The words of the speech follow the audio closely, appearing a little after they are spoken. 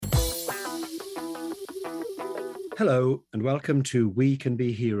Hello, and welcome to We Can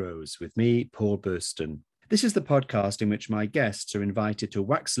Be Heroes with me, Paul Burston. This is the podcast in which my guests are invited to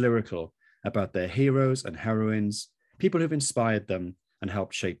wax lyrical about their heroes and heroines, people who've inspired them and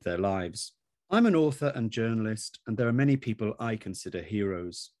helped shape their lives. I'm an author and journalist, and there are many people I consider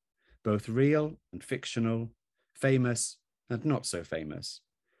heroes, both real and fictional, famous and not so famous.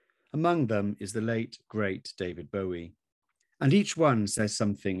 Among them is the late, great David Bowie. And each one says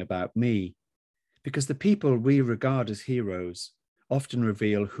something about me, because the people we regard as heroes often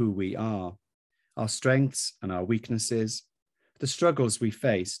reveal who we are, our strengths and our weaknesses, the struggles we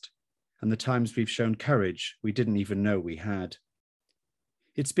faced, and the times we've shown courage we didn't even know we had.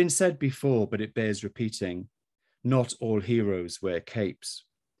 It's been said before, but it bears repeating, not all heroes wear capes.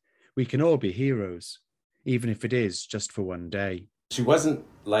 We can all be heroes, even if it is just for one day. She wasn't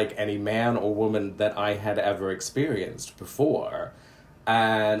like any man or woman that I had ever experienced before.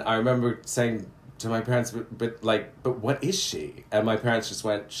 And I remember saying to my parents, but what is she? And my parents just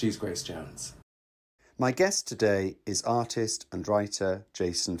went, she's Grace Jones. My guest today is artist and writer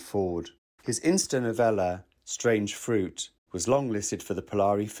Jason Ford. His Insta novella, Strange Fruit, was longlisted for the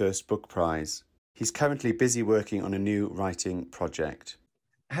Polari First Book Prize. He's currently busy working on a new writing project.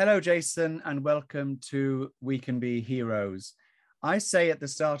 Hello, Jason, and welcome to We Can Be Heroes. I say at the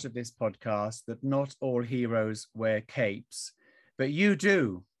start of this podcast that not all heroes wear capes, but you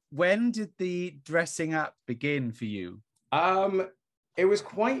do. When did the dressing up begin for you? It was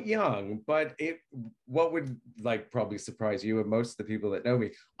quite young, but what would probably surprise you and most of the people that know me,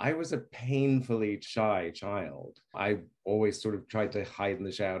 I was a painfully shy child. I always sort of tried to hide in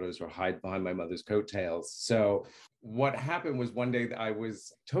the shadows or hide behind my mother's coattails. So what happened was one day that I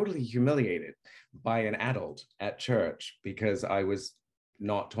was totally humiliated by an adult at church because I was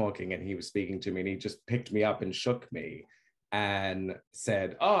not talking and he was speaking to me, and he just picked me up and shook me and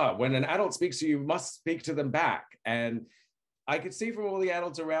said, when an adult speaks to you, you must speak to them back. And I could see from all the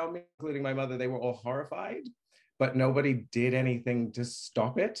adults around me, including my mother, they were all horrified, but nobody did anything to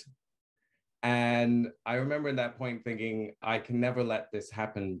stop it. And I remember at that point thinking, I can never let this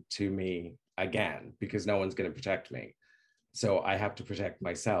happen to me again because no one's going to protect me. So I have to protect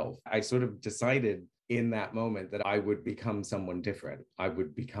myself. I sort of decided in that moment that I would become someone different. I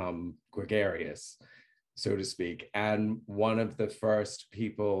would become gregarious, so to speak. And one of the first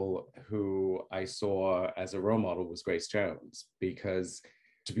people who I saw as a role model was Grace Jones, because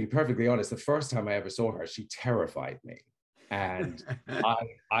to be perfectly honest, the first time I ever saw her, she terrified me. And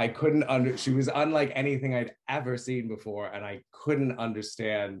I couldn't she was unlike anything I'd ever seen before. And I couldn't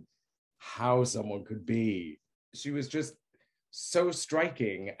understand how someone could be. She was just so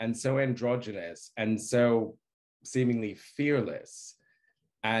striking and so androgynous and so seemingly fearless.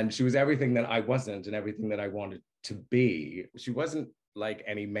 And she was everything that I wasn't and everything that I wanted to be. She wasn't like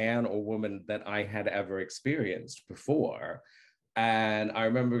any man or woman that I had ever experienced before. And I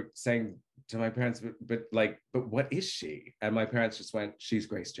remember saying to my parents, but what is she? And my parents just went, she's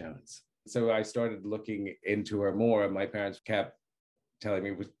Grace Jones. So I started looking into her more, and my parents kept telling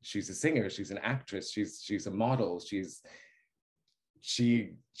me, she's a singer, she's an actress, she's a model, she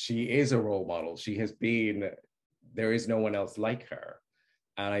is a role model. She has been, there is no one else like her.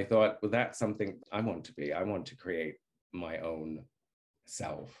 And I thought, well, that's something I want to be. I want to create my own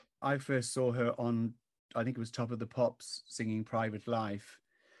self. I first saw her on, I think it was Top of the Pops singing Private Life.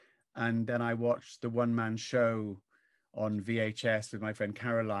 And then I watched the one-man show on VHS with my friend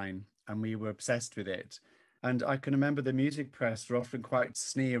Caroline, and we were obsessed with it. And I can remember the music press were often quite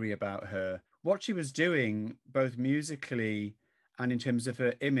sneery about her. What she was doing, both musically and in terms of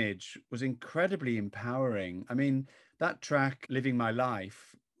her image, was incredibly empowering. I mean, that track, Living My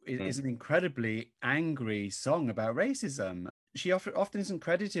Life, is an incredibly angry song about racism. She often isn't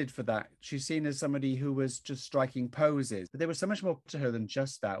credited for that. She's seen as somebody who was just striking poses. But there was so much more to her than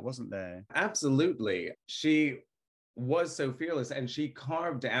just that, wasn't there? Absolutely. She was so fearless, and she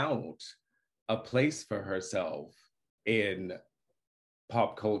carved out a place for herself in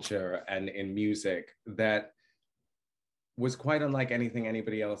pop culture and in music that was quite unlike anything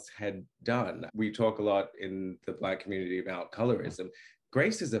anybody else had done. We talk a lot in the Black community about colorism.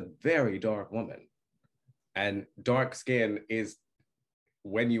 Grace is a very dark woman. And dark skin is,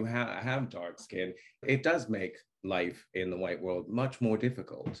 when you have dark skin, it does make life in the white world much more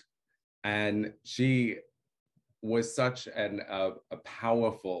difficult. And she was such a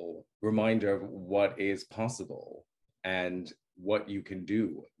powerful reminder of what is possible and what you can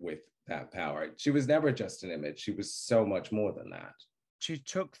do with that power. She was never just an image. She was so much more than that. She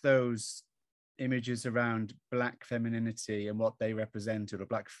took those images around Black femininity and what they represented, or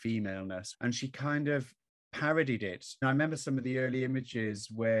Black femaleness, and she kind of parodied it. And I remember some of the early images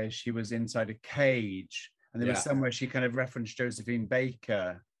where she was inside a cage And there was somewhere she kind of referenced Josephine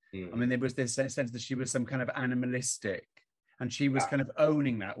Baker. I mean, there was this sense that she was some kind of animalistic, and she was kind of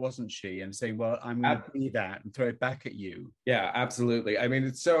owning that, wasn't she? And saying, well, I'm going to be that and throw it back at you. Yeah, absolutely. I mean,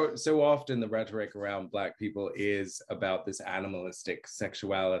 it's so often the rhetoric around Black people is about this animalistic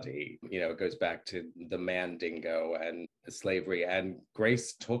sexuality. You know, it goes back to the mandingo and slavery. And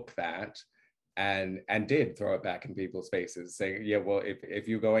Grace took that and did throw it back in people's faces, saying, yeah, well, if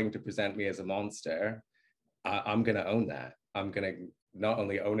you're going to present me as a monster, I'm going to own that. I'm going to not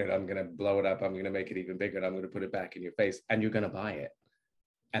only own it, I'm going to blow it up. I'm going to make it even bigger, and I'm going to put it back in your face, and you're going to buy it.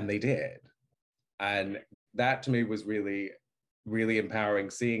 And they did. And that to me was really, really empowering,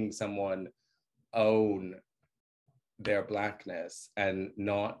 seeing someone own their Blackness and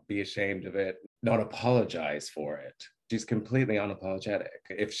not be ashamed of it, not apologize for it. She's completely unapologetic.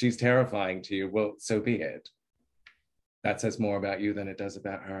 If she's terrifying to you, well, so be it. That says more about you than it does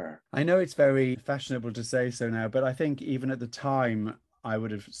about her. I know it's very fashionable to say so now, but I think even at the time, I would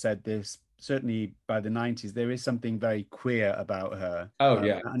have said this, certainly by the 90s, there is something very queer about her. Oh,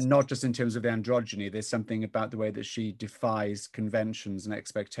 yeah. And not just in terms of the androgyny, there's something about the way that she defies conventions and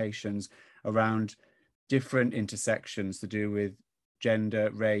expectations around different intersections to do with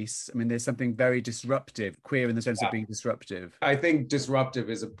gender, race. I mean, there's something very disruptive, queer in the sense of being disruptive. I think disruptive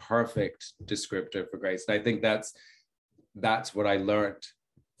is a perfect descriptor for Grace. And I think that's what I learned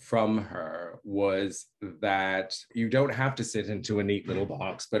from her, was that you don't have to sit into a neat little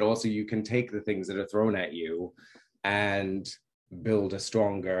box, but also you can take the things that are thrown at you and build a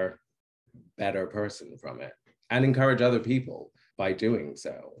stronger, better person from it and encourage other people by doing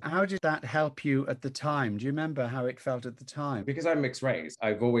so. How did that help you at the time? Do you remember how it felt at the time? Because I'm mixed race,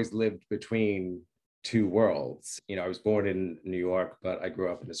 I've always lived between two worlds. You know, I was born in New York, but I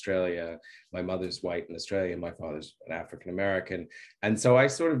grew up in Australia. My mother's white in Australia, my father's an African American. And so I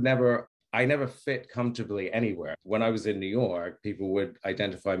never fit comfortably anywhere. When I was in New York, people would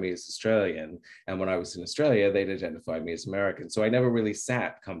identify me as Australian. And when I was in Australia, they'd identify me as American. So I never really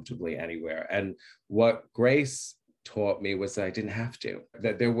sat comfortably anywhere. And what Grace taught me was that I didn't have to,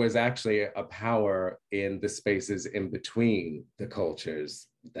 that there was actually a power in the spaces in between the cultures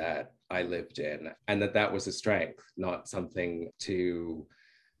that I lived in, and that was a strength, not something to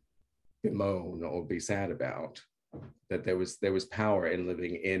bemoan or be sad about. That there was power in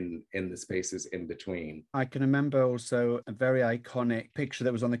living in the spaces in between. I can remember also a very iconic picture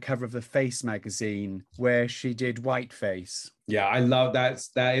that was on the cover of the Face magazine where she did whiteface. Yeah, I love that.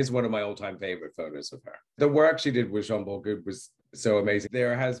 That is one of my all-time favorite photos of her. The work she did with Jean Paul Goude was so amazing.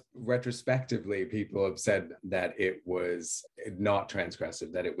 There has retrospectively, people have said that it was not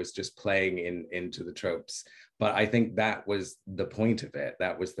transgressive, that it was just playing into the tropes. But I think that was the point of it.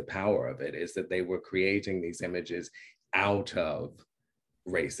 That was the power of it, is that they were creating these images out of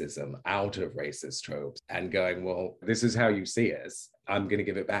racism, out of racist tropes, and going, well, this is how you see us. I'm going to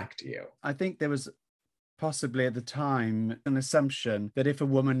give it back to you. I think there was possibly at the time an assumption that if a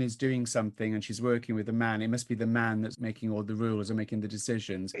woman is doing something and she's working with a man, it must be the man that's making all the rules or making the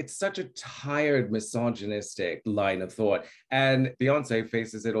decisions. It's such a tired, misogynistic line of thought. And Beyonce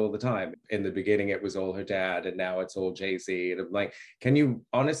faces it all the time. In the beginning, it was all her dad, and now it's all Jay-Z. And I'm like, can you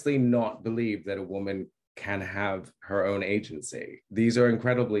honestly not believe that a woman can have her own agency? These are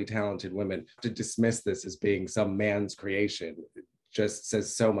incredibly talented women. To dismiss this as being some man's creation just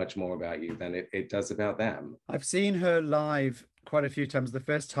says so much more about you than it does about them. I've seen her live quite a few times. The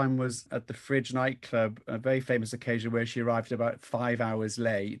first time was at the Fridge nightclub, a very famous occasion where she arrived about 5 hours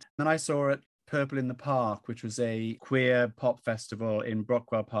late. Then I saw her at Purple in the Park, which was a queer pop festival in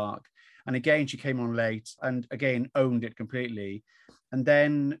Brockwell Park. And again, she came on late and again owned it completely. And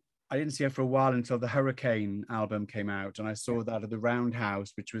then I didn't see her for a while until the Hurricane album came out, and I saw that at the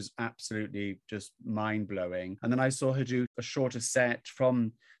Roundhouse, which was absolutely just mind-blowing. And then I saw her do a shorter set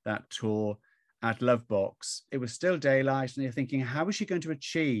from that tour at Lovebox. It was still daylight, and you're thinking, how is she going to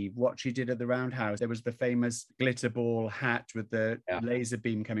achieve what she did at the Roundhouse? There was the famous glitter ball hat with the laser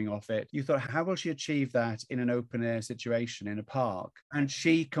beam coming off it. You thought, how will she achieve that in an open-air situation in a park? And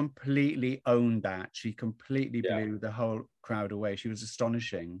she completely owned that. She completely blew the whole crowd away. She was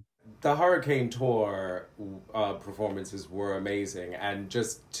astonishing. The Hurricane Tour performances were amazing, and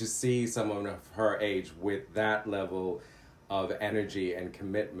just to see someone of her age with that level of energy and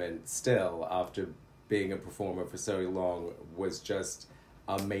commitment still after being a performer for so long was just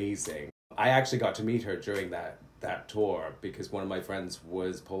amazing. I actually got to meet her during that tour because one of my friends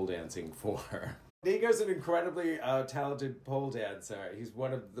was pole dancing for her. Nico's an incredibly talented pole dancer. He's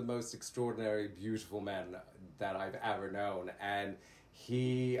one of the most extraordinary, beautiful men that I've ever known, and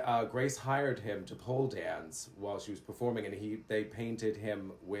Grace hired him to pole dance while she was performing, and they painted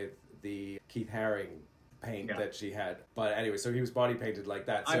him with the Keith Haring paint that she had. But anyway, so he was body painted like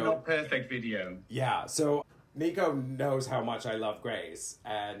that. So, I'm not perfect video. Yeah, so Nico knows how much I love Grace,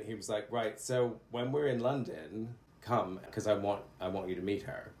 and he was like, right, so when we're in London, come, because I want you to meet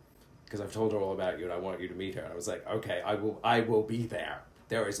her, because I've told her all about you, and I want you to meet her. And I was like, okay, I will be there.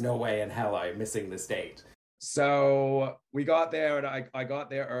 There is no way in hell I'm missing this date. So we got there, and I got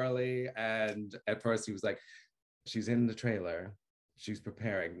there early, and at first he was like, she's in the trailer. She's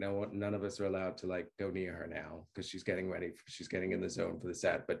preparing. None of us are allowed to like go near her now because she's getting ready. She's getting in the zone for the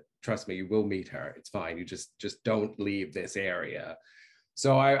set. But trust me, you will meet her. It's fine. You just don't leave this area.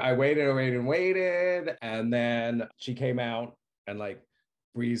 So I waited, and then she came out and like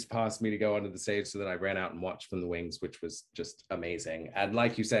breezed past me to go onto the stage. So then I ran out and watched from the wings, which was just amazing. And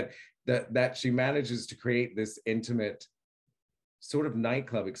like you said, that she manages to create this intimate sort of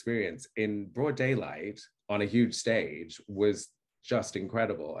nightclub experience in broad daylight on a huge stage was just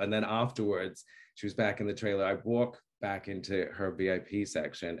incredible. And then afterwards, she was back in the trailer. I walk back into her VIP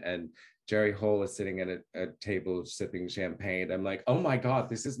section, and Jerry Hole is sitting at a table sipping champagne. I'm like, oh my God,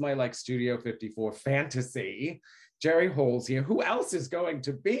 this is my like Studio 54 fantasy. Jerry Hole's here. Who else is going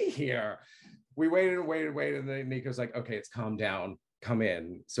to be here? We waited, and then Nico's like, okay, it's calmed down. Come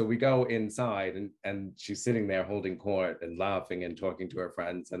in. So we go inside, and she's sitting there holding court and laughing and talking to her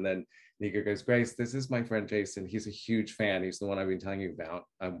friends. And then Nico goes, Grace, this is my friend Jason. He's a huge fan. He's the one I've been telling you about.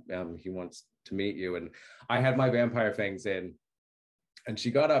 He wants to meet you. And I had my vampire fangs in, and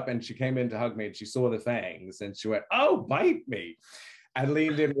she got up and she came in to hug me, and she saw the fangs and she went, oh, bite me, and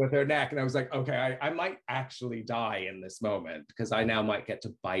leaned in with her neck. And I was like, okay, I might actually die in this moment because I now might get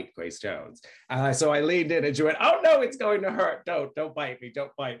to bite Grace Jones. So I leaned in, and she went, oh no, it's going to hurt. Don't bite me.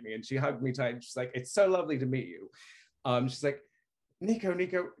 Don't bite me. And she hugged me tight. And she's like, it's so lovely to meet you. She's like, Nico,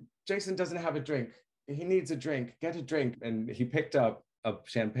 Jason doesn't have a drink. He needs a drink. Get a drink. And he picked up a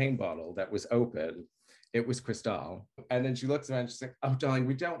champagne bottle that was open. It was Cristal. And then she looks around. She's like, oh, darling,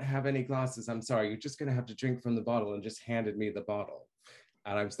 we don't have any glasses. I'm sorry. You're just going to have to drink from the bottle, and just handed me the bottle.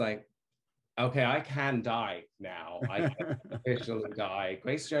 And I was like, okay, I can die now. I can officially die.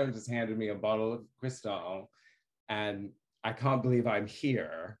 Grace Jones has handed me a bottle of Cristal, and I can't believe I'm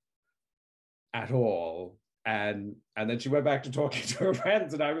here at all. And then she went back to talking to her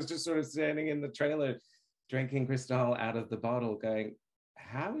friends, and I was just sort of standing in the trailer drinking Cristal out of the bottle going,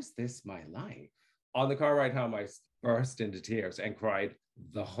 how is this my life? On the car ride home, I burst into tears and cried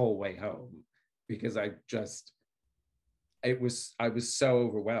the whole way home because I was so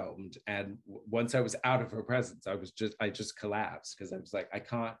overwhelmed. And once I was out of her presence, I just collapsed because I was like, I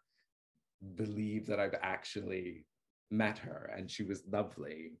can't believe that I've actually met her, and she was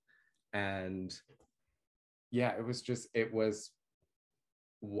lovely. And yeah, it was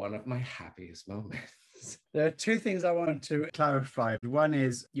one of my happiest moments. There are two things I want to clarify. One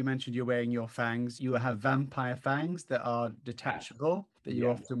is, you mentioned you're wearing your fangs. You have vampire fangs that are detachable, that you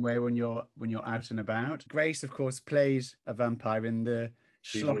often wear when you're out and about. Grace, of course, plays a vampire in the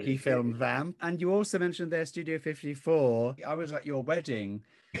schlocky film Vamp. And you also mentioned their Studio 54. I was at your wedding.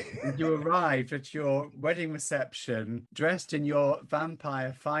 You arrived at your wedding reception dressed in your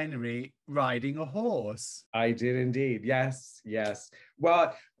vampire finery, riding a horse. I did indeed. Yes.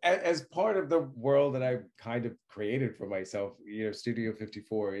 Well, as part of the world that I've kind of created for myself, Studio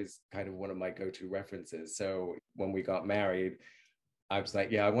 54 is kind of one of my go-to references. So when we got married, I was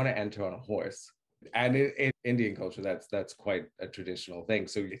like, yeah, I want to enter on a horse. And in Indian culture, that's quite a traditional thing.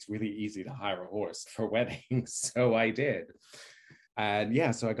 So it's really easy to hire a horse for weddings. So I did. And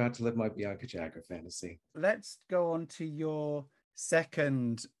yeah, so I got to live my Bianca Jagger fantasy. Let's go on to your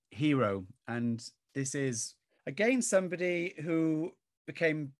second hero. And this is, again, somebody who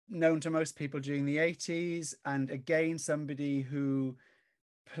became known to most people during the 80s. And again, somebody who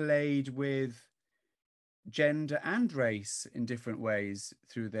played with gender and race in different ways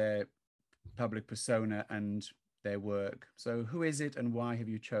through their public persona and their work. So who is it, and why have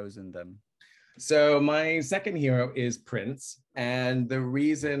you chosen them? So my second hero is Prince. And the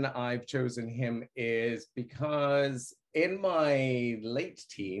reason I've chosen him is because in my late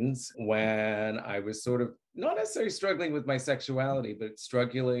teens, when I was sort of not necessarily struggling with my sexuality, but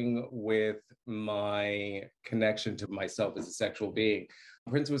struggling with my connection to myself as a sexual being,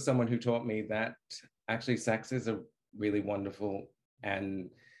 Prince was someone who taught me that actually sex is a really wonderful and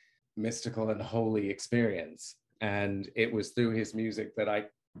mystical and holy experience. And it was through his music that I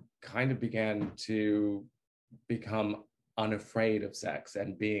kind of began to become unafraid of sex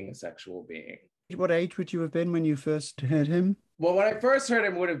and being a sexual being. What age would you have been when you first heard him? Well, when I first heard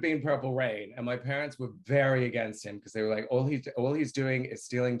him would have been Purple Rain, and my parents were very against him because they were like, all he's doing is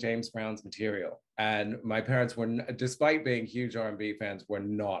stealing James Brown's material. And my parents were, despite being huge R&B fans, were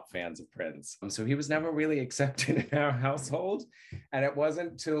not fans of Prince. So he was never really accepted in our household. And it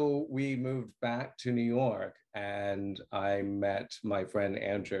wasn't till we moved back to New York and I met my friend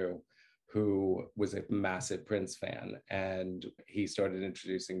Andrew, who was a massive Prince fan, and he started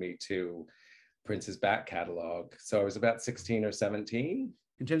introducing me to Prince's back catalog. So I was about 16 or 17.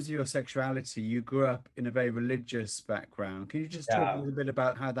 In terms of your sexuality, you grew up in a very religious background. Can you just talk a Yeah. little bit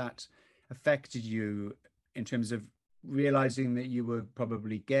about how that affected you in terms of realizing that you were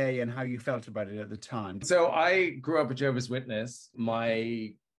probably gay and how you felt about it at the time? So I grew up a Jehovah's Witness.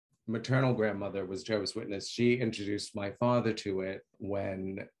 My maternal grandmother was Jehovah's Witness. She introduced my father to it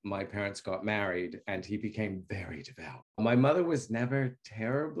when my parents got married, and he became very devout. My mother was never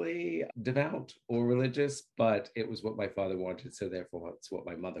terribly devout or religious, but it was what my father wanted. So therefore, it's what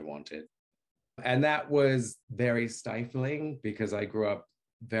my mother wanted. And that was very stifling because I grew up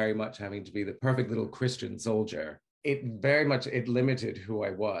very much having to be the perfect little Christian soldier. It limited who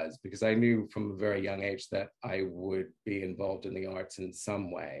I was because I knew from a very young age that I would be involved in the arts in some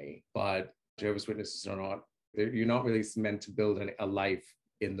way. But Jehovah's Witnesses are not, you're not really meant to build a life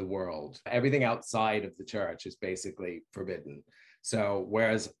in the world. Everything outside of the church is basically forbidden. So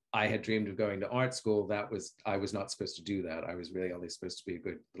whereas I had dreamed of going to art school, I was not supposed to do that. I was really only supposed to be a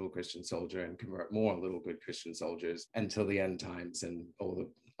good little Christian soldier and convert more little good Christian soldiers until the end times and all the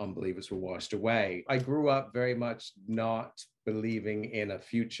unbelievers were washed away. I grew up very much not believing in a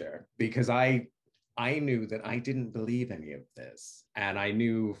future because I knew that I didn't believe any of this. And I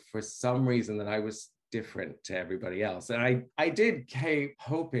knew for some reason that I was different to everybody else. And I did keep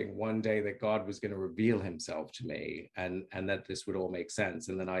hoping one day that God was going to reveal himself to me and that this would all make sense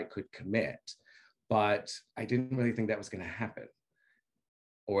and then I could commit. But I didn't really think that was going to happen.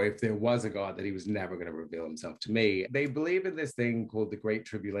 Or if there was a God, that he was never going to reveal himself to me. They believe in this thing called the Great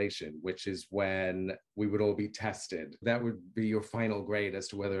Tribulation, which is when we would all be tested. That would be your final grade as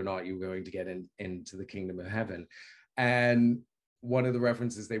to whether or not you were going to get into the kingdom of heaven. And one of the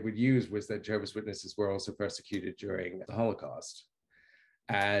references they would use was that Jehovah's Witnesses were also persecuted during the Holocaust.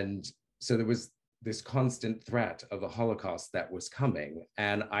 And so there was this constant threat of a Holocaust that was coming.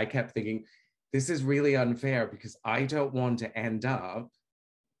 And I kept thinking, this is really unfair because I don't want to end up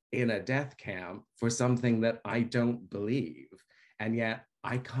in a death camp for something that I don't believe. And yet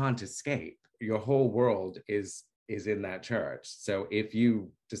I can't escape. Your whole world is in that church. So if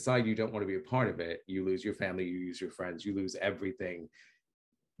you decide you don't want to be a part of it, you lose your family, you lose your friends, you lose everything,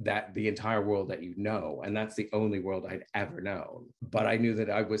 that the entire world that you know. And that's the only world I'd ever known. But I knew that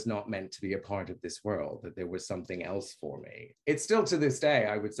I was not meant to be a part of this world, that there was something else for me. It's still to this day,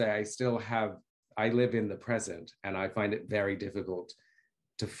 I would say I live in the present, and I find it very difficult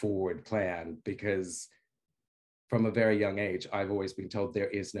to forward plan because from a very young age, I've always been told there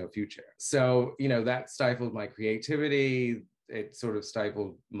is no future. So, that stifled my creativity. It sort of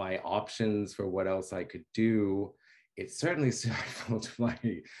stifled my options for what else I could do. It certainly stifled my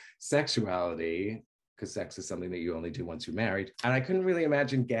sexuality because sex is something that you only do once you're married. And I couldn't really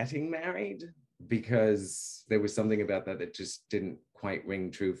imagine getting married because there was something about that just didn't quite ring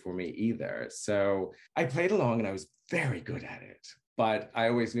true for me either. So I played along and I was very good at it. But I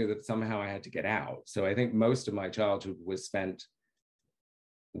always knew that somehow I had to get out. So I think most of my childhood was spent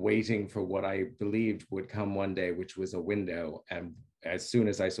waiting for what I believed would come one day, which was a window. And as soon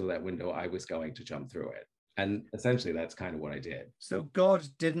as I saw that window, I was going to jump through it. And essentially, that's kind of what I did. So God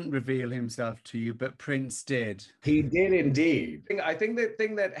didn't reveal himself to you, but Prince did. He did indeed. I think the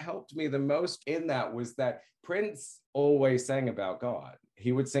thing that helped me the most in that was that Prince always sang about God.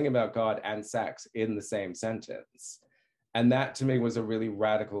 He would sing about God and sex in the same sentence. And that to me was a really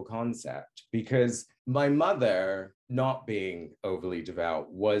radical concept because my mother, not being overly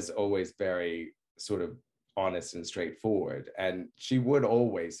devout, was always very sort of honest and straightforward. And she would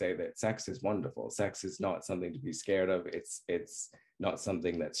always say that sex is wonderful. Sex is not something to be scared of. It's not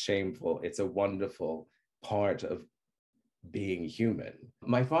something that's shameful. It's a wonderful part of being human.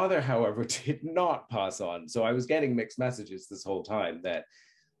 My father, however, did not pass on. So I was getting mixed messages this whole time that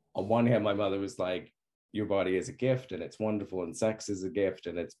on one hand, my mother was like, your body is a gift and it's wonderful and sex is a gift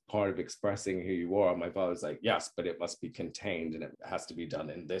and it's part of expressing who you are. My father's like, yes, but it must be contained and it has to be done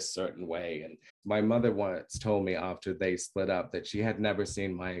in this certain way. And my mother once told me after they split up that she had never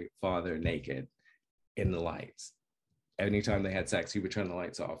seen my father naked in the lights. Anytime they had sex, he would turn the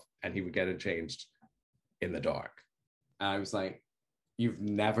lights off and he would get it changed in the dark. And I was like, you've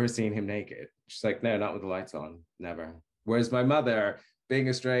never seen him naked? She's like, no, not with the lights on, never. Whereas my mother, being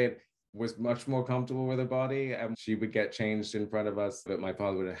a straight, was much more comfortable with her body, and she would get changed in front of us, but my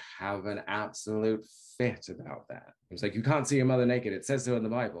father would have an absolute fit about that. He was like, you can't see your mother naked, it says so in the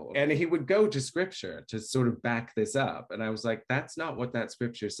Bible. And he would go to scripture to sort of back this up, and I was like, that's not what that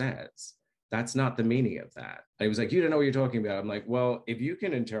scripture says. That's not the meaning of that. And he was like, you don't know what you're talking about. I'm like, well, if you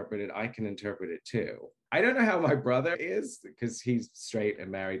can interpret it, I can interpret it too. I don't know how my brother is because he's straight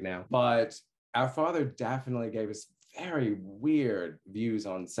and married now, but our father definitely gave us very weird views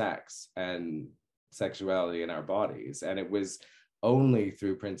on sex and sexuality in our bodies. And it was only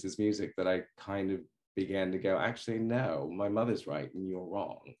through Prince's music that I kind of began to go, actually, no, my mother's right and you're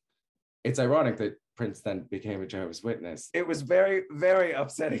wrong. It's ironic that Prince then became a Jehovah's Witness. It was very, very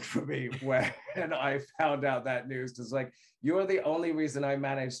upsetting for me when I found out that news. It's like, you're the only reason I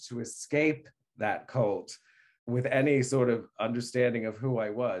managed to escape that cult with any sort of understanding of who I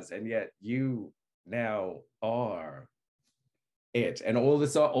was. And yet you now are it. And all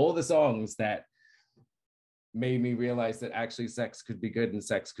the songs that made me realize that actually sex could be good and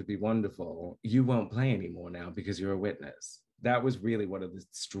sex could be wonderful, you won't play anymore now because you're a witness. That was really one of the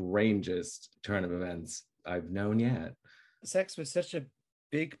strangest turn of events I've known yet. Sex was such a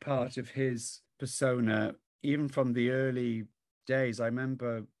big part of his persona, even from the early days. I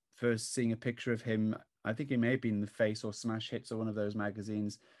remember first seeing a picture of him, I think it may have been The Face or Smash Hits or one of those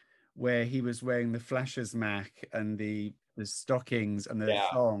magazines, where he was wearing the Flashers Mac and the stockings and the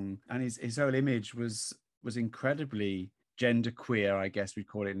thong, and his whole image was incredibly genderqueer, I guess we'd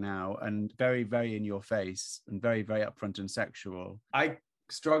call it now, and very, very in your face and very, very upfront and sexual. I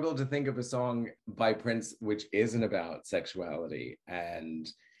struggle to think of a song by Prince which isn't about sexuality and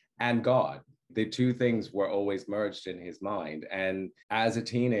God. The two things were always merged in his mind. And as a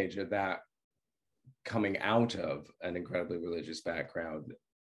teenager, that coming out of an incredibly religious background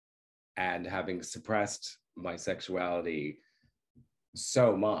and having suppressed my sexuality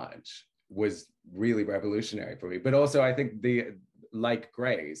so much was really revolutionary for me. But also, I think like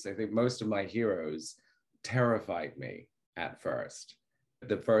Grace, I think most of my heroes terrified me at first.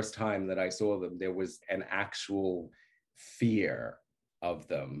 The first time that I saw them, there was an actual fear of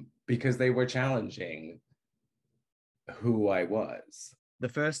them because they were challenging who I was. The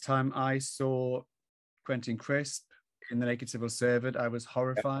first time I saw Quentin Crisp in The Naked Civil Servant, I was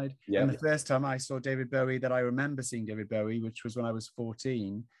horrified. Yeah. And the first time I saw David Bowie, that I remember seeing David Bowie, which was when I was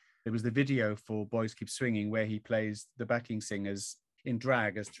 14, it was the video for Boys Keep Swinging, where he plays the backing singers in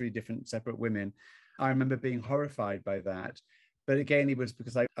drag as three different separate women. I remember being horrified by that. But again, it was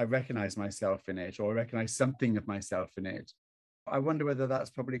because I recognized myself in it, or I recognized something of myself in it. I wonder whether that's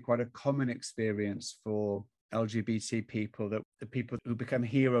probably quite a common experience for LGBT people, that the people who become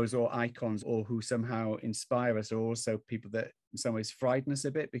heroes or icons or who somehow inspire us are also people that in some ways frighten us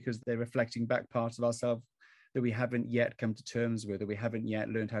a bit because they're reflecting back parts of ourselves that we haven't yet come to terms with, that we haven't yet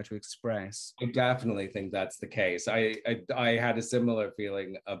learned how to express. I definitely think that's the case. I had a similar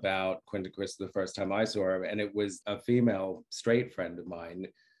feeling about Quentin Crisp the first time I saw him, and it was a female straight friend of mine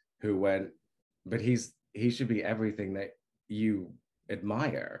who went, but he should be everything that you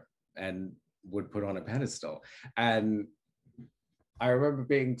admire and would put on a pedestal. And I remember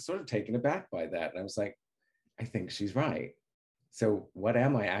being sort of taken aback by that. And I was like, I think she's right. So what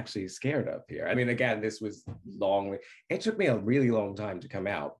am I actually scared of here? I mean, again, this was long. It took me a really long time to come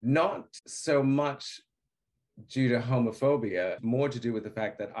out. Not so much due to homophobia, more to do with the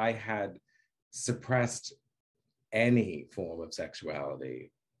fact that I had suppressed any form of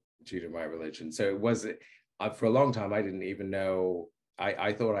sexuality due to my religion. So it was, for a long time, I didn't even know,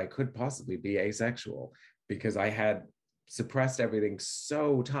 I thought I could possibly be asexual because I had suppressed everything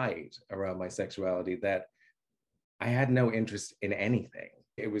so tight around my sexuality that I had no interest in anything.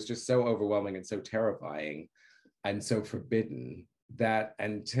 It was just so overwhelming and so terrifying and so forbidden that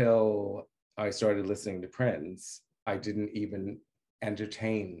until I started listening to Prince, I didn't even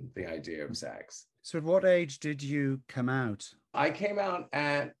entertain the idea of sex. So at what age did you come out? I came out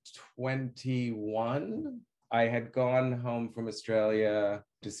at 21. I had gone home from Australia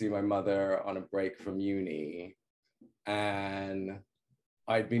to see my mother on a break from uni. And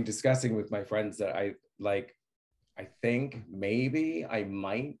I'd been discussing with my friends that I think maybe I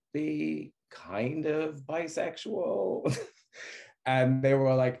might be kind of bisexual. And they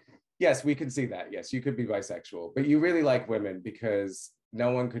were like, yes, we can see that. Yes, you could be bisexual, but you really like women because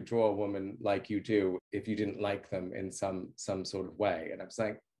no one could draw a woman like you do if you didn't like them in some sort of way. And I was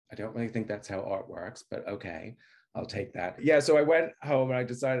like, I don't really think that's how art works, but okay, I'll take that. Yeah, so I went home and I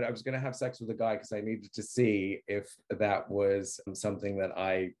decided I was going to have sex with a guy because I needed to see if that was something that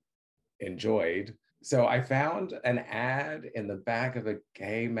I enjoyed. So I found an ad in the back of a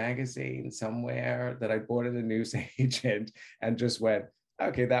gay magazine somewhere that I bought at a newsagent and just went,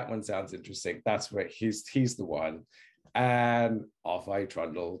 okay, that one sounds interesting. That's what he's the one. And off I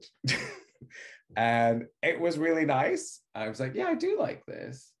trundled. And it was really nice. I was like, yeah, I do like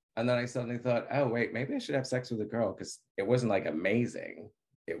this. And then I suddenly thought, oh, wait, maybe I should have sex with a girl because it wasn't like amazing.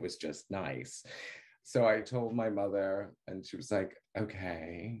 It was just nice. So I told my mother, and she was like,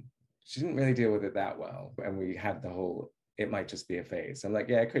 okay. She didn't really deal with it that well. And we had the whole, it might just be a phase. I'm like,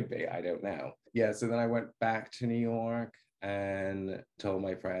 yeah, it could be. I don't know. Yeah. So then I went back to New York and told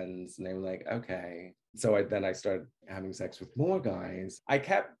my friends, and they were like, okay. So then I started having sex with more guys. I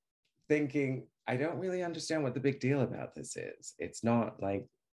kept thinking, I don't really understand what the big deal about this is. It's not like,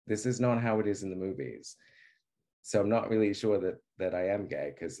 this is not how it is in the movies. So I'm not really sure that I am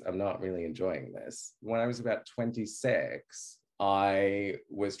gay because I'm not really enjoying this. When I was about 26, I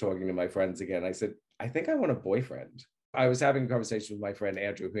was talking to my friends again. I said, I think I want a boyfriend. I was having a conversation with my friend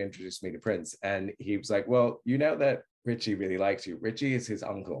Andrew, who introduced me to Prince. And he was like, well, you know that Richie really likes you. Richie is his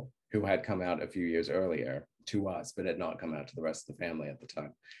uncle who had come out a few years earlier to us, but had not come out to the rest of the family at the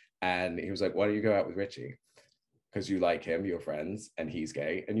time. And he was like, why don't you go out with Richie? Because you like him, you're friends, and he's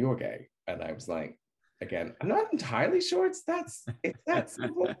gay and you're gay. And I was like, again, I'm not entirely sure it's that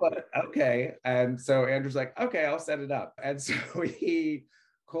simple, but okay. And so Andrew's like, okay, I'll set it up. And so he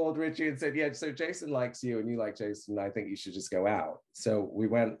called Richie and said, yeah, so Jason likes you and you like Jason. I think you should just go out. So we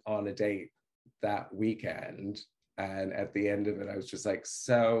went on a date that weekend. And at the end of it, I was just like,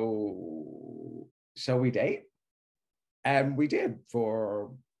 so shall we date? And we did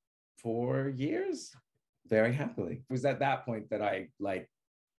for 4 years, very happily. It was at that point that I like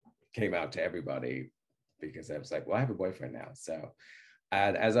came out to everybody because I was like, well, I have a boyfriend now. So,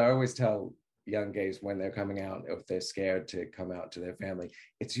 and as I always tell young gays when they're coming out, if they're scared to come out to their family,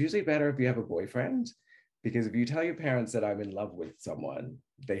 it's usually better if you have a boyfriend, because if you tell your parents that I'm in love with someone,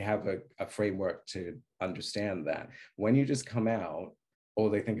 they have a framework to understand that. When you just come out, all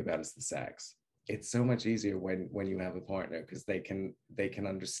they think about is the sex. It's so much easier when you have a partner, because they can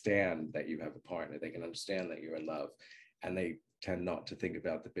understand that you have a partner. They can understand that you're in love, and they tend not to think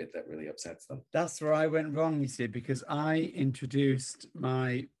about the bit that really upsets them. That's where I went wrong, you see, because I introduced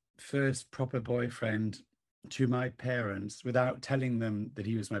my first proper boyfriend to my parents without telling them that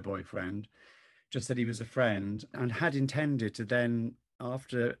he was my boyfriend, just that he was a friend, and had intended to then,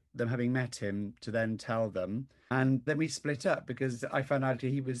 after them having met him, to then tell them. And then we split up because I found out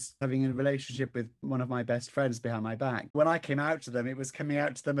he was having a relationship with one of my best friends behind my back. When I came out to them, it was coming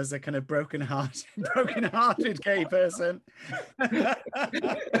out to them as a kind of broken-hearted gay person.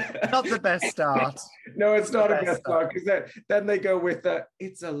 Not the best start. No, it's not a best start, because then they go with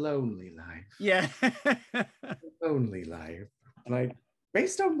it's a lonely life. Yeah. Lonely life. Like,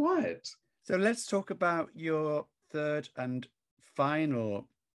 based on what? So let's talk about your third and final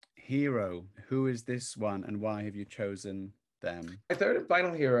hero. Who is this one and why have you chosen them? My third and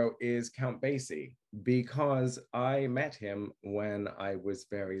final hero is Count Basie, because I met him when I was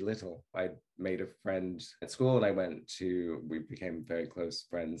very little. I made a friend at school and we became very close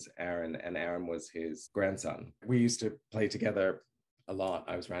friends, Aaron, and Aaron was his grandson. We used to play together a lot.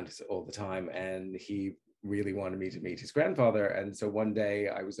 I was around all the time, and he really wanted me to meet his grandfather. And so one day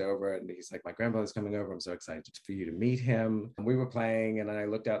I was over and he's like, my grandfather's coming over. I'm so excited for you to meet him. And we were playing, and then I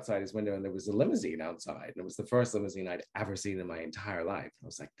looked outside his window and there was a limousine outside. And it was the first limousine I'd ever seen in my entire life. I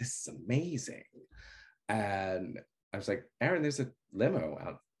was like, this is amazing. And I was like, Aaron, there's a limo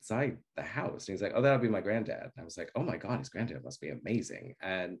outside the house. And he's like, oh, that'll be my granddad. And I was like, oh my God, his granddad must be amazing.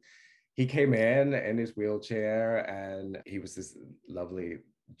 And he came in his wheelchair, and he was this lovely,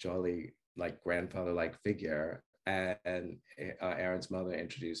 jolly, like grandfather-like figure. And Aaron's mother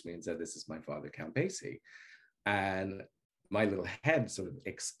introduced me and said, this is my father, Count Basie. And my little head sort of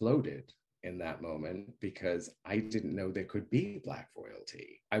exploded in that moment, because I didn't know there could be Black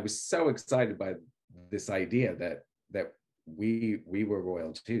royalty. I was so excited by this idea that we were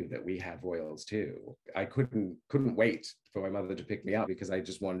royal too, that we had royals too. I couldn't wait for my mother to pick me up, because I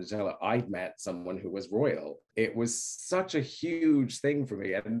just wanted to tell her I'd met someone who was royal. It was such a huge thing for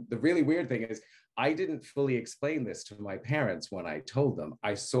me. And the really weird thing is, I didn't fully explain this to my parents when I told them.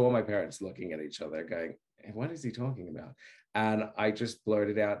 I saw my parents looking at each other going, hey, what is he talking about? And I just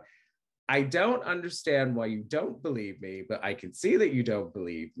blurted out, I don't understand why you don't believe me, but I can see that you don't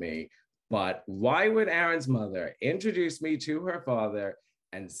believe me. But why would Aaron's mother introduce me to her father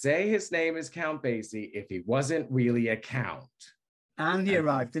and say his name is Count Basie if he wasn't really a count? And he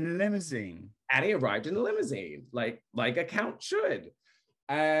arrived in a limousine. And he arrived in a limousine, like a count should.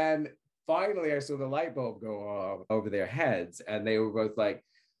 And finally, I saw the light bulb go off over their heads, and they were both like,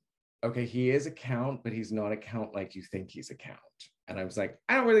 okay, he is a count, but he's not a count like you think he's a count. And I was like,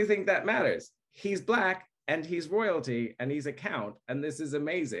 I don't really think that matters. He's Black, and he's royalty and he's a count. And this is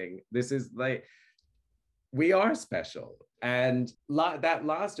amazing. This is like, we are special. And that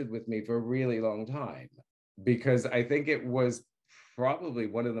lasted with me for a really long time, because I think it was probably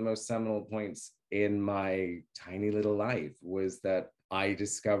one of the most seminal points in my tiny little life, was that I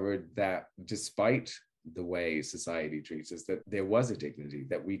discovered that despite the way society treats us, that there was a dignity,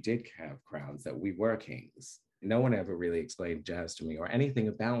 that we did have crowns, that we were kings. No one ever really explained jazz to me or anything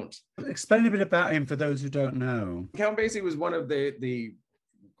about. Explain a bit about him for those who don't know. Count Basie was one of the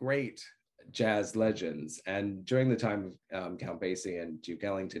great jazz legends. And during the time of Count Basie and Duke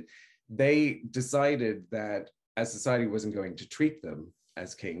Ellington, they decided that as society wasn't going to treat them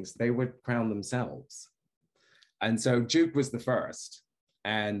as kings, they would crown themselves. And so Duke was the first.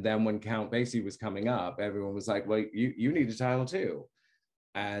 And then when Count Basie was coming up, everyone was like, well, you need a title too.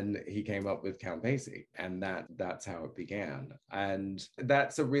 And he came up with Count Basie, and that's how it began. And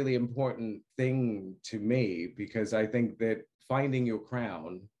that's a really important thing to me, because I think that finding your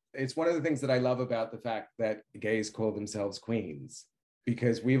crown, it's one of the things that I love about the fact that gays call themselves queens,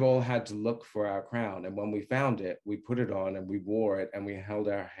 because we've all had to look for our crown. And when we found it, we put it on and we wore it and we held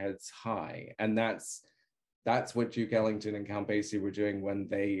our heads high. And that's what Duke Ellington and Count Basie were doing when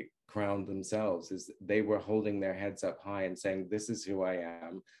they crowned themselves, is they were holding their heads up high and saying, this is who I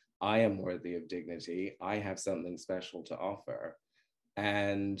am worthy of dignity, I have something special to offer.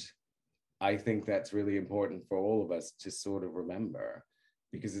 And I think that's really important for all of us to sort of remember,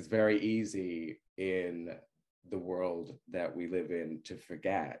 because it's very easy in the world that we live in to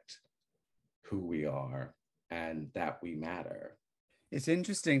forget who we are and that we matter. It's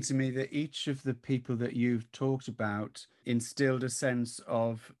interesting to me that each of the people that you've talked about instilled a sense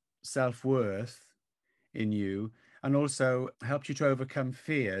of self-worth in you, and also helped you to overcome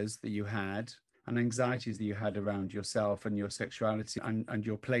fears that you had and anxieties that you had around yourself and your sexuality and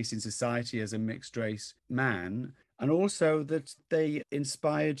your place in society as a mixed race man, and also that they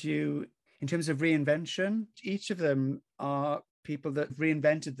inspired you in terms of reinvention. Each of them are people that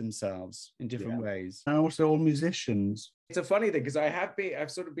reinvented themselves in different ways, and also all musicians. It's a funny thing, because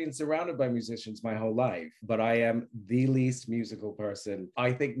I've sort of been surrounded by musicians my whole life, but I am the least musical person.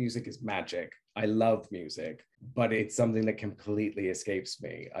 I think music is magic. I love music, but it's something that completely escapes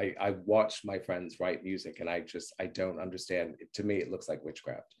me. I watch my friends write music and I don't understand. To me, it looks like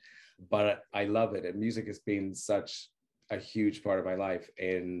witchcraft, but I love it. And music has been such a huge part of my life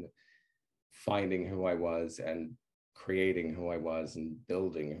in finding who I was and creating who I was and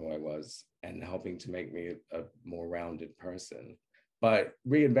building who I was and helping to make me a more rounded person. But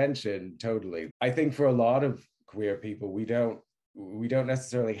reinvention, totally. I think for a lot of queer people, we don't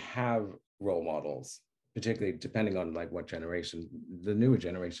necessarily have role models, particularly depending on like what generation. The newer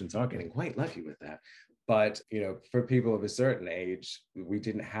generations are getting quite lucky with that. But, for people of a certain age, we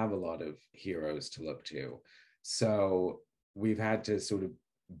didn't have a lot of heroes to look to. So we've had to sort of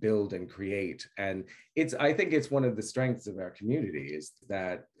build and create. And I think it's one of the strengths of our community, is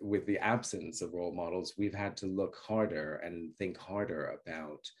that with the absence of role models, we've had to look harder and think harder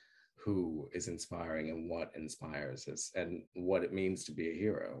about who is inspiring and what inspires us and what it means to be a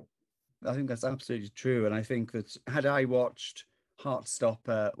hero. I think that's absolutely true. And I think that had I watched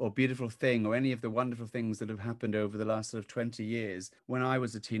Heartstopper or Beautiful Thing or any of the wonderful things that have happened over the last sort of 20 years, when I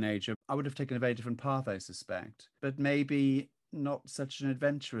was a teenager, I would have taken a very different path, I suspect. But maybe not such an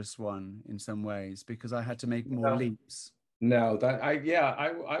adventurous one in some ways, because I had to make more leaps. No,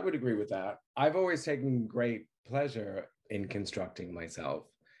 I would agree with that. I've always taken great pleasure in constructing myself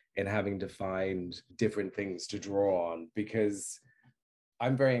and having to find different things to draw on, because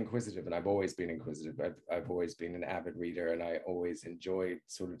I'm very inquisitive, and I've always been inquisitive. I've always been an avid reader, and I always enjoyed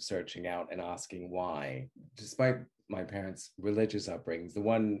sort of searching out and asking why. Despite my parents' religious upbringings, the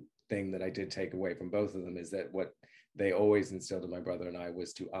one thing that I did take away from both of them is that what they always instilled in my brother and I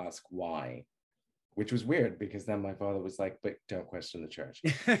was to ask why, which was weird, because then my father was like, but don't question the church.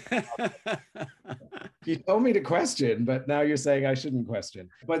 You told me to question, but now you're saying I shouldn't question.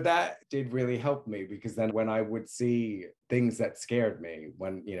 But that did really help me, because then when I would see things that scared me,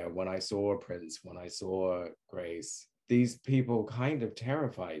 when I saw Prince, when I saw Grace, these people kind of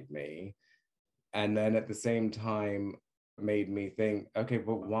terrified me. And then at the same time made me think, okay,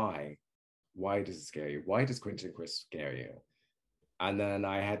 but why? Why does it scare you? Why does Quentin Crisp scare you? And then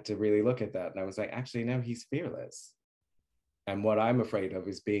I had to really look at that. And I was like, actually, no, he's fearless. And what I'm afraid of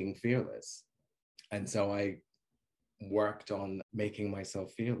is being fearless. And so I worked on making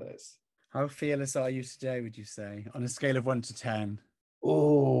myself fearless. How fearless are you today, would you say, on a scale of 1 to 10?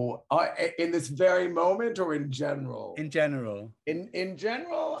 Oh, in this very moment or in general? In general. In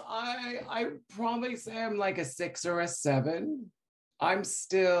general, I probably say I'm like a 6 or a 7. I'm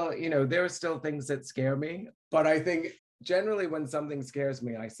still, there are still things that scare me, but I think generally when something scares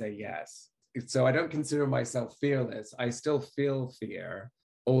me, I say yes. So I don't consider myself fearless. I still feel fear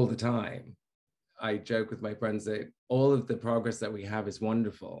all the time. I joke with my friends that all of the progress that we have is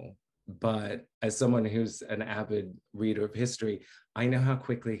wonderful. But as someone who's an avid reader of history, I know how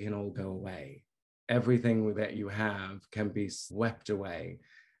quickly it can all go away. Everything that you have can be swept away.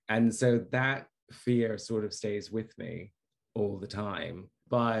 And so that fear sort of stays with me all the time.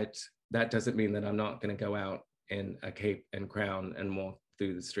 But that doesn't mean that I'm not going to go out in a cape and crown and walk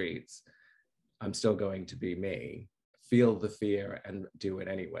through the streets. I'm still going to be me. Feel the fear and do it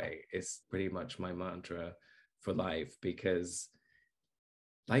anyway is pretty much my mantra for life, because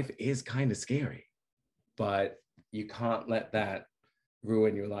life is kind of scary, but you can't let that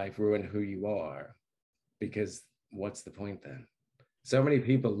ruin your life, ruin who you are, because what's the point then? So many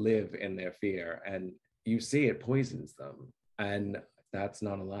people live in their fear and you see it poisons them, and that's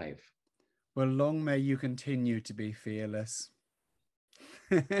not a life. Well, long may you continue to be fearless.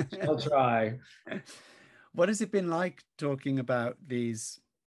 I'll try. What has it been like talking about these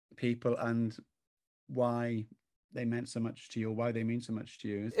people and why they meant so much to you, or why they mean so much to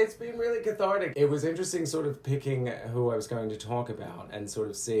you? It's been really cathartic. It was interesting sort of picking who I was going to talk about and sort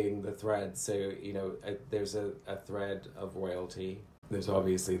of seeing the thread. So, there's a thread of royalty. There's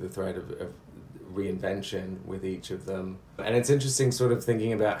obviously the thread of reinvention with each of them. And it's interesting sort of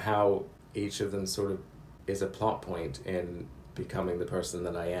thinking about how each of them sort of is a plot point in becoming the person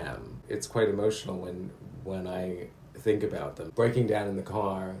that I am. It's quite emotional when I think about them. Breaking down in the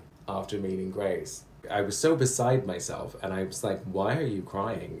car after meeting Grace, I was so beside myself, and I was like, why are you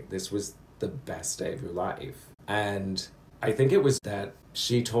crying? This was the best day of your life. And I think it was that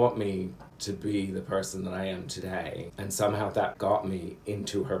she taught me to be the person that I am today, and somehow that got me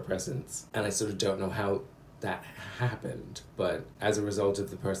into her presence. And I sort of don't know how that happened, but as a result of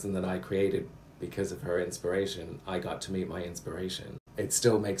the person that I created because of her inspiration, I got to meet my inspiration. It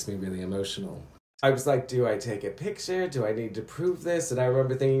still makes me really emotional. I was like, do I take a picture? Do I need to prove this? And I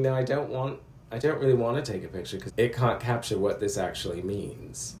remember thinking, no, I don't really want to take a picture because it can't capture what this actually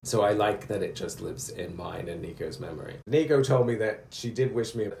means. So I like that it just lives in mine and Nico's memory. Nico told me that she did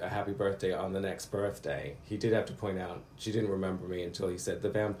wish me a happy birthday on the next birthday. He did have to point out she didn't remember me until he said the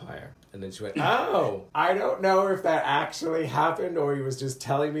vampire. And then she went, oh, I don't know if that actually happened or he was just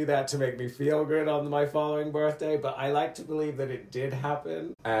telling me that to make me feel good on my following birthday, but I like to believe that it did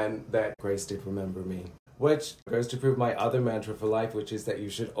happen and that Grace did remember me. Which goes to prove my other mantra for life, which is that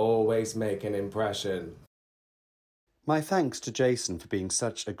you should always make an impression. My thanks to Jason for being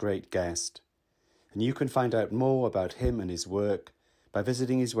such a great guest. And you can find out more about him and his work by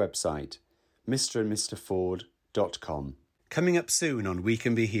visiting his website, mrandmrford.com. Coming up soon on We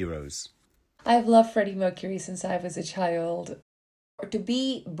Can Be Heroes. I've loved Freddie Mercury since I was a child. To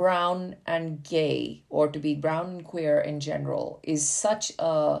be brown and gay, or to be brown and queer in general, is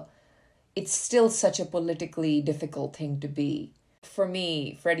it's still such a politically difficult thing to be. For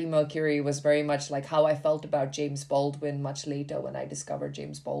me, Freddie Mercury was very much like how I felt about James Baldwin much later when I discovered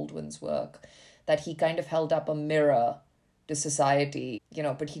James Baldwin's work, that he kind of held up a mirror to society,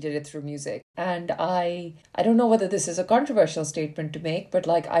 but he did it through music. And I don't know whether this is a controversial statement to make, but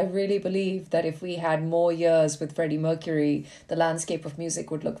I really believe that if we had more years with Freddie Mercury, the landscape of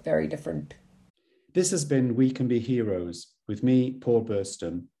music would look very different. This has been We Can Be Heroes with me, Paul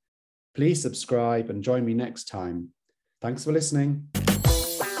Burston. Please subscribe and join me next time. Thanks for listening.